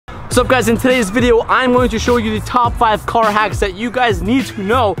What's up guys, in today's video I'm going to show you the top 5 car hacks that you guys need to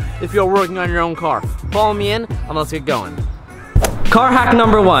know if you're working on your own car. Follow me in and let's get going. Car hack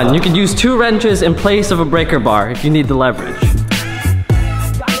number 1, you can use 2 wrenches in place of a breaker bar if you need the leverage.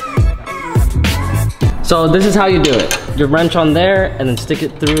 So this is how you do it. You wrench on there and then stick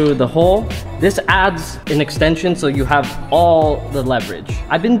it through the hole. This adds an extension so you have all the leverage.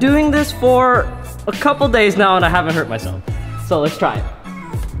 I've been doing this for a couple days now and I haven't hurt myself. So let's try it.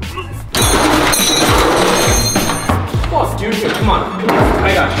 Fuck, dude, here, come on.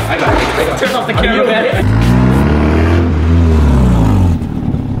 I got you. Turn off the camera, man.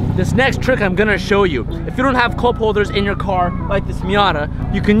 This next trick I'm gonna show you, if you don't have cup holders in your car like this Miata,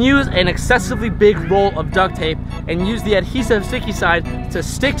 you can use an excessively big roll of duct tape and use the adhesive sticky side to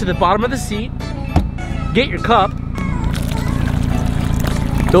stick to the bottom of the seat, get your cup,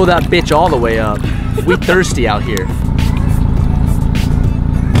 fill that bitch all the way up. We thirsty out here.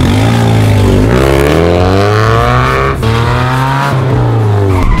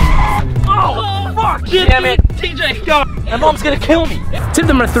 Damn it, TJ, go! My mom's gonna kill me. Tip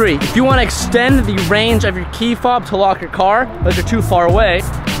number 3, if you wanna extend the range of your key fob to lock your car, but you're too far away,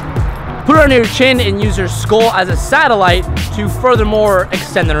 put it under your chin and use your skull as a satellite to furthermore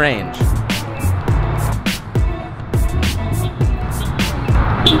extend the range.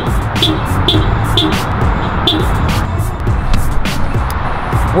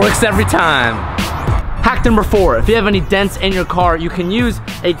 Works every time. Hack number 4, if you have any dents in your car, you can use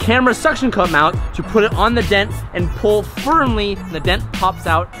a camera suction cup mount to put it on the dent and pull firmly, and the dent pops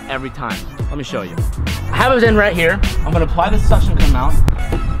out every time. Let me show you. I have a dent right here. I'm gonna apply the suction cup mount.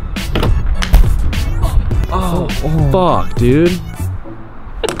 Oh, fuck, dude.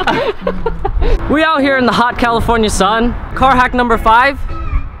 We out here in the hot California sun. Car hack number 5,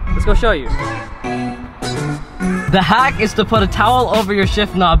 let's go show you. The hack is to put a towel over your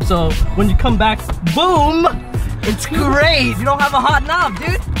shift knob so when you come back, boom, it's great. You don't have a hot knob,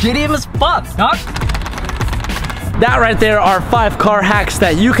 dude. GDM is fuck, dog. That right there are 5 car hacks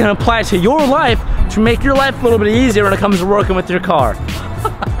that you can apply to your life to make your life a little bit easier when it comes to working with your car.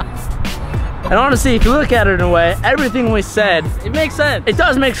 And honestly, if you look at it in a way, everything we said, it makes sense. It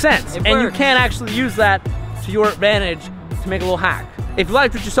does make sense. And you can actually use that to your advantage to make a little hack. If you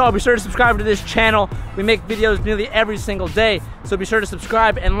liked what you saw, be sure to subscribe to this channel. We make videos nearly every single day, so be sure to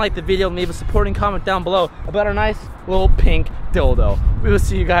subscribe and like the video and leave a supporting comment down below about our nice little pink dildo. We will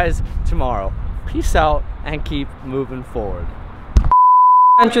see you guys tomorrow. Peace out and keep moving forward.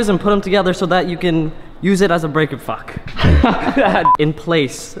 Wrenches and put them together so that you can use it as a break and fuck. In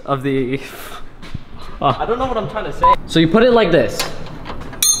place of the... I don't know what I'm trying to say. So you put it like this.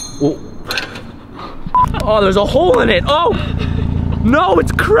 Oh, there's a hole in it. Oh! No,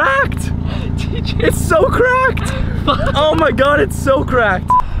 it's cracked! It's so cracked! Oh my god, it's so cracked!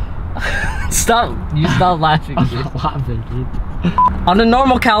 Stop. You stop laughing, dude. I'm not laughing, dude. On a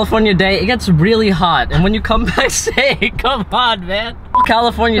normal California day, it gets really hot. And when you come back, say, come on, man.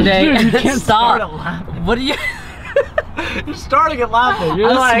 California day, dude, you can't stop. Start laughing. What are you... You're starting at laughing. You're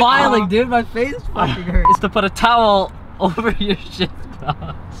I'm like, smiling, dude. My face fucking hurts. It's to put a towel over your shit.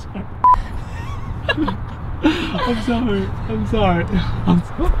 I'm sorry.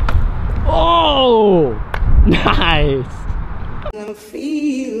 Oh! Nice! I'm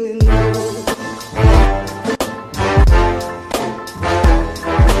feeling